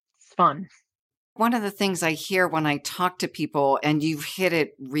 So it's fun. One of the things I hear when I talk to people, and you've hit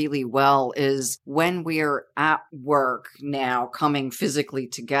it really well, is when we're at work now coming physically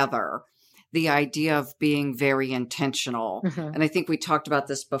together, the idea of being very intentional. Hmm. And I think we talked about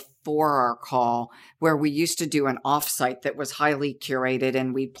this before our call, where we used to do an offsite that was highly curated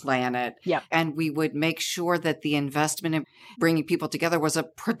and we'd plan it. Yeah, And we would make sure that the investment in bringing people together was a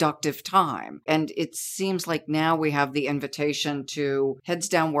productive time. And it seems like now we have the invitation to heads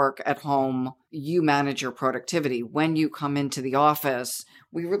down work at home. You manage your productivity. When you come into the office,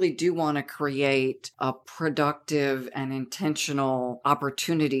 we really do want to create a productive and intentional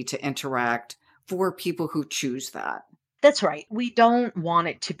opportunity to interact for people who choose that. that's right. We don't want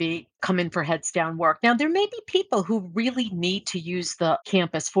it to be come in for heads down work. Now, there may be people who really need to use the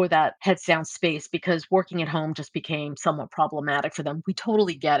campus for that heads down space because working at home just became somewhat problematic for them. We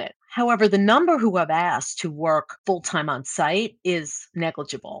totally get it. However, the number who have asked to work full time on site is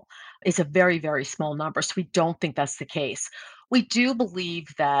negligible. It's a very, very small number. So we don't think that's the case. We do believe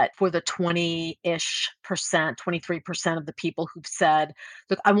that for the 20-ish percent, 23% of the people who've said,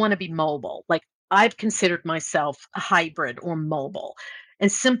 look, I want to be mobile. Like I've considered myself a hybrid or mobile, and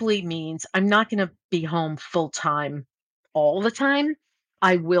simply means I'm not going to be home full time all the time.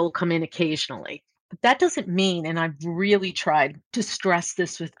 I will come in occasionally. But that doesn't mean, and I've really tried to stress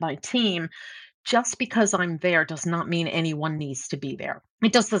this with my team, just because I'm there does not mean anyone needs to be there.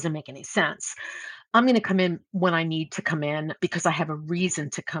 It just doesn't make any sense. I'm going to come in when I need to come in because I have a reason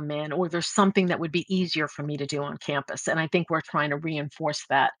to come in, or there's something that would be easier for me to do on campus. And I think we're trying to reinforce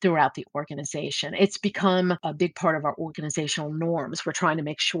that throughout the organization. It's become a big part of our organizational norms. We're trying to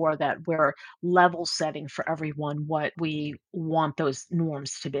make sure that we're level setting for everyone what we want those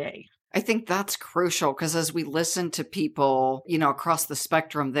norms to be. I think that's crucial because as we listen to people, across the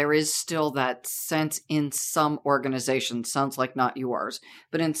spectrum, there is still that sense in some organizations, sounds like not yours,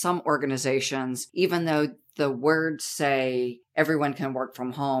 but in some organizations, even though the words say everyone can work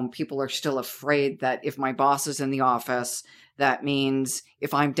from home, people are still afraid that if my boss is in the office, that means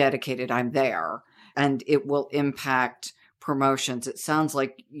if I'm dedicated, I'm there and it will impact promotions. It sounds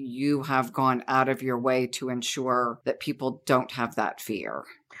like you have gone out of your way to ensure that people don't have that fear.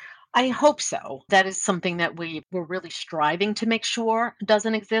 I hope so. That is something that we're really striving to make sure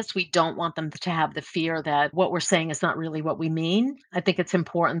doesn't exist. We don't want them to have the fear that what we're saying is not really what we mean. I think it's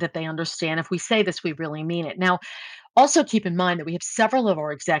important that they understand if we say this, we really mean it. Now, also keep in mind that we have several of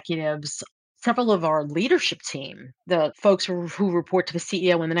our executives, several of our leadership team, the folks who report to the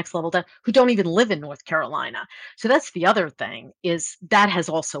CEO and the next level down, who don't even live in North Carolina. So that's the other thing is that has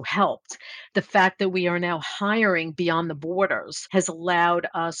also helped. The fact that we are now hiring beyond the borders has allowed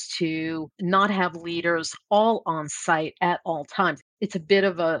us to not have leaders all on site at all times. It's a bit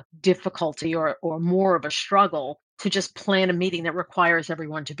of a difficulty or more of a struggle to just plan a meeting that requires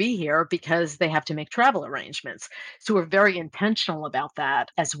everyone to be here because they have to make travel arrangements. So we're very intentional about that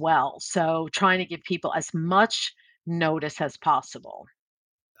as well. So trying to give people as much notice as possible.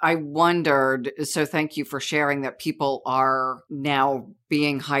 I wondered, so thank you for sharing that people are now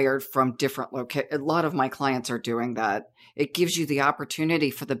being hired from different locations. A lot of my clients are doing that. It gives you the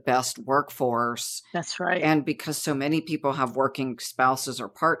opportunity for the best workforce. That's right. And because so many people have working spouses or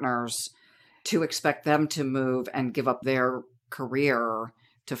partners, to expect them to move and give up their career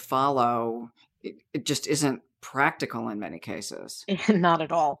to follow, it just isn't practical in many cases. Not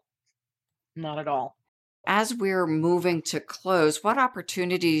at all. Not at all. As we're moving to close, what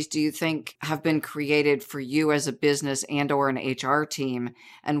opportunities do you think have been created for you as a business and or an HR team?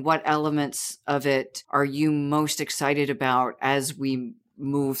 And what elements of it are you most excited about as we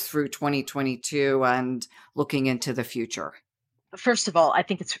move through 2022 and looking into the future? First of all, I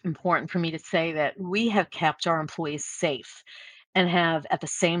think it's important for me to say that we have kept our employees safe and have at the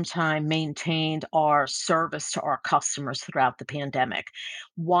same time maintained our service to our customers throughout the pandemic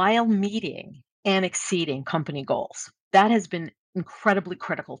while meeting and exceeding company goals. That has been incredibly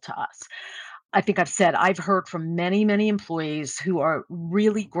critical to us. I think I've said I've heard from many, many employees who are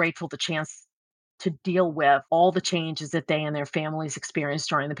really grateful the chance to deal with all the changes that they and their families experienced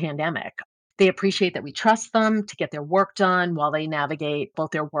during the pandemic. They appreciate that we trust them to get their work done while they navigate both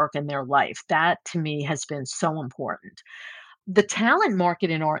their work and their life. That to me has been so important. The talent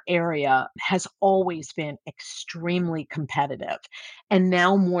market in our area has always been extremely competitive. And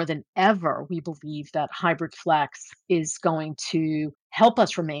now more than ever, we believe that hybrid flex is going to help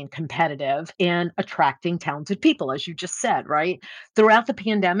us remain competitive in attracting talented people, as you just said, right? Throughout the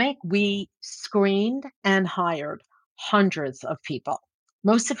pandemic, we screened and hired hundreds of people,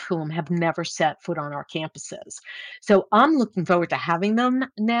 most of whom have never set foot on our campuses. So I'm looking forward to having them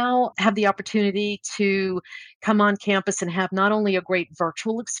now have the opportunity to come on campus and have not only a great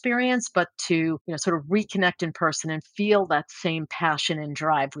virtual experience, but to, sort of reconnect in person and feel that same passion and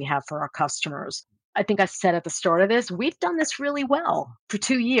drive we have for our customers. I think I said at the start of this, we've done this really well for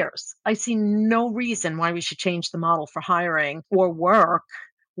 2 years. I see no reason why we should change the model for hiring or work,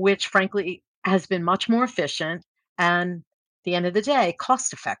 which frankly has been much more efficient and, at the end of the day,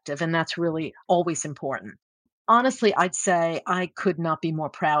 cost effective. And that's really always important. Honestly, I'd say I could not be more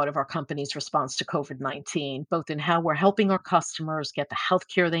proud of our company's response to COVID-19, both in how we're helping our customers get the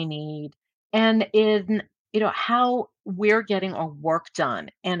healthcare they need and in how we're getting our work done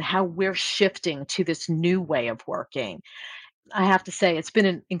and how we're shifting to this new way of working. I have to say, it's been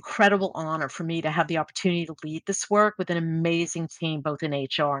an incredible honor for me to have the opportunity to lead this work with an amazing team, both in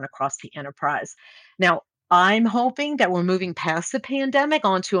HR and across the enterprise. Now, I'm hoping that we're moving past the pandemic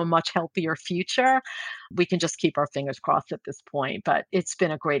onto a much healthier future. We can just keep our fingers crossed at this point, but it's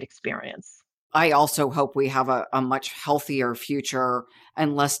been a great experience. I also hope we have a much healthier future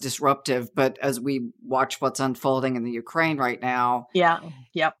and less disruptive. But as we watch what's unfolding in the Ukraine right now, Yeah.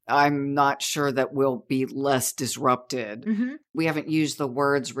 Yep. I'm not sure that we'll be less disrupted. Hmm. We haven't used the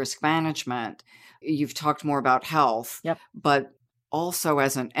words risk management. You've talked more about health, Yep. but also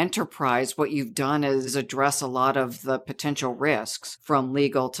as an enterprise, what you've done is address a lot of the potential risks from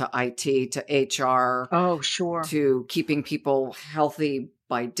legal to IT to HR Oh, sure. to keeping people healthy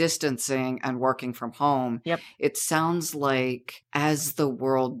by distancing and working from home. Yep. It sounds like as the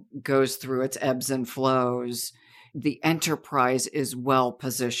world goes through its ebbs and flows, the enterprise is well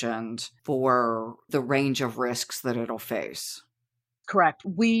positioned for the range of risks that it'll face. Correct.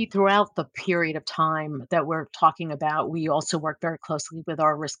 We, throughout the period of time that we're talking about, we also work very closely with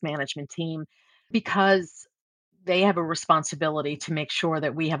our risk management team because they have a responsibility to make sure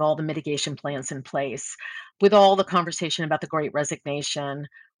that we have all the mitigation plans in place. With all the conversation about the great resignation,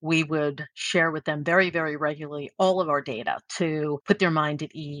 we would share with them very, very regularly all of our data to put their mind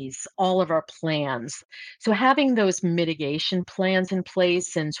at ease, all of our plans. So, having those mitigation plans in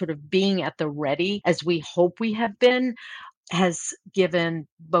place and sort of being at the ready, as we hope we have been, has given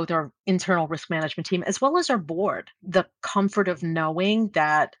both our internal risk management team as well as our board the comfort of knowing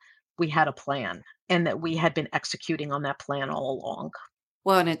that we had a plan and that we had been executing on that plan all along.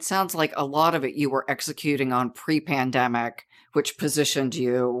 Well, and it sounds like a lot of it you were executing on pre-pandemic, which positioned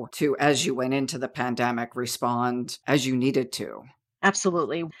you to, as you went into the pandemic, respond as you needed to.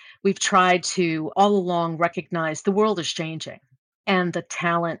 Absolutely. We've tried to all along recognize the world is changing and the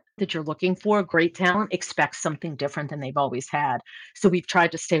talent that you're looking for, great talent, expects something different than they've always had. So we've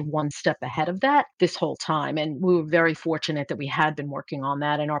tried to stay one step ahead of that this whole time. And we were very fortunate that we had been working on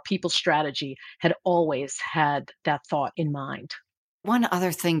that. And our people strategy had always had that thought in mind. One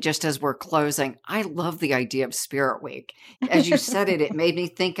other thing, just as we're closing, I love the idea of Spirit Week. As you said it, it made me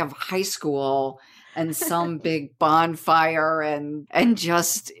think of high school and some big bonfire and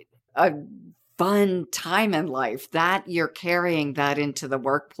just a fun time in life that you're carrying that into the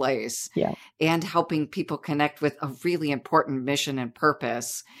workplace Yeah. and helping people connect with a really important mission and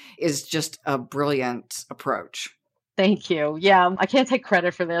purpose is just a brilliant approach. Thank you. Yeah, I can't take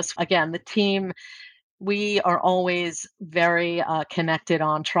credit for this. Again, the team, we are always very connected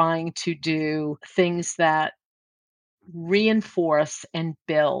on trying to do things that reinforce and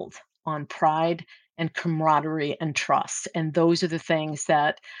build on pride and camaraderie and trust. And those are the things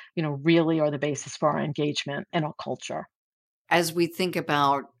that, really are the basis for our engagement and our culture. As we think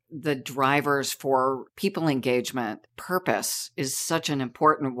about the drivers for people engagement, purpose is such an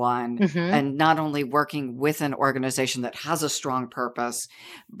important one. Hmm. And not only working with an organization that has a strong purpose,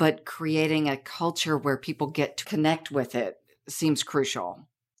 but creating a culture where people get to connect with it seems crucial.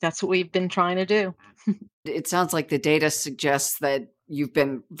 That's what we've been trying to do. It sounds like the data suggests that you've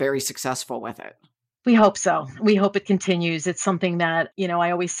been very successful with it. We hope so. We hope it continues. It's something that,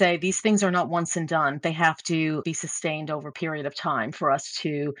 I always say these things are not once and done. They have to be sustained over a period of time for us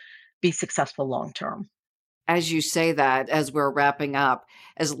to be successful long term. As you say that, as we're wrapping up,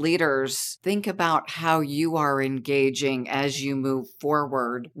 as leaders, think about how you are engaging as you move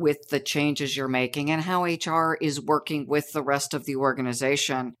forward with the changes you're making and how HR is working with the rest of the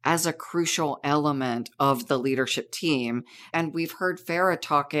organization as a crucial element of the leadership team. And we've heard Farah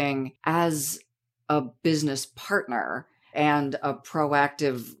talking as a business partner and a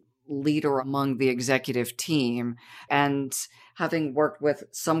proactive leader among the executive team. And having worked with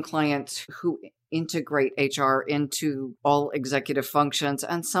some clients who integrate HR into all executive functions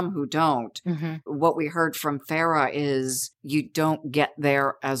and some who don't. Hmm. What we heard from Farah is you don't get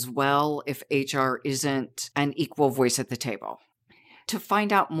there as well if HR isn't an equal voice at the table. To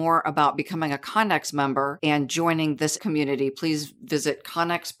find out more about becoming a Connex member and joining this community, please visit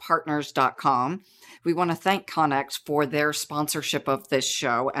connexpartners.com. We want to thank Connex for their sponsorship of this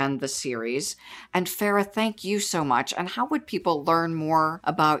show and the series. And Farah, thank you so much. And how would people learn more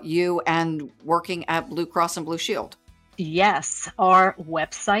about you and working at Blue Cross and Blue Shield? Yes, our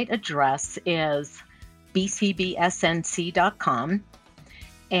website address is bcbsnc.com.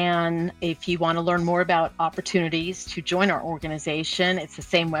 And if you want to learn more about opportunities to join our organization, it's the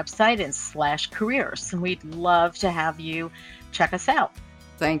same website and /careers. And we'd love to have you check us out.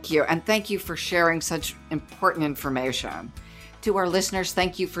 Thank you. And thank you for sharing such important information. To our listeners,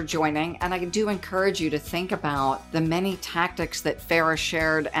 thank you for joining. And I do encourage you to think about the many tactics that Farah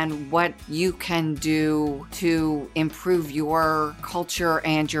shared and what you can do to improve your culture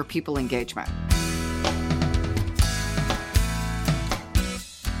and your people engagement.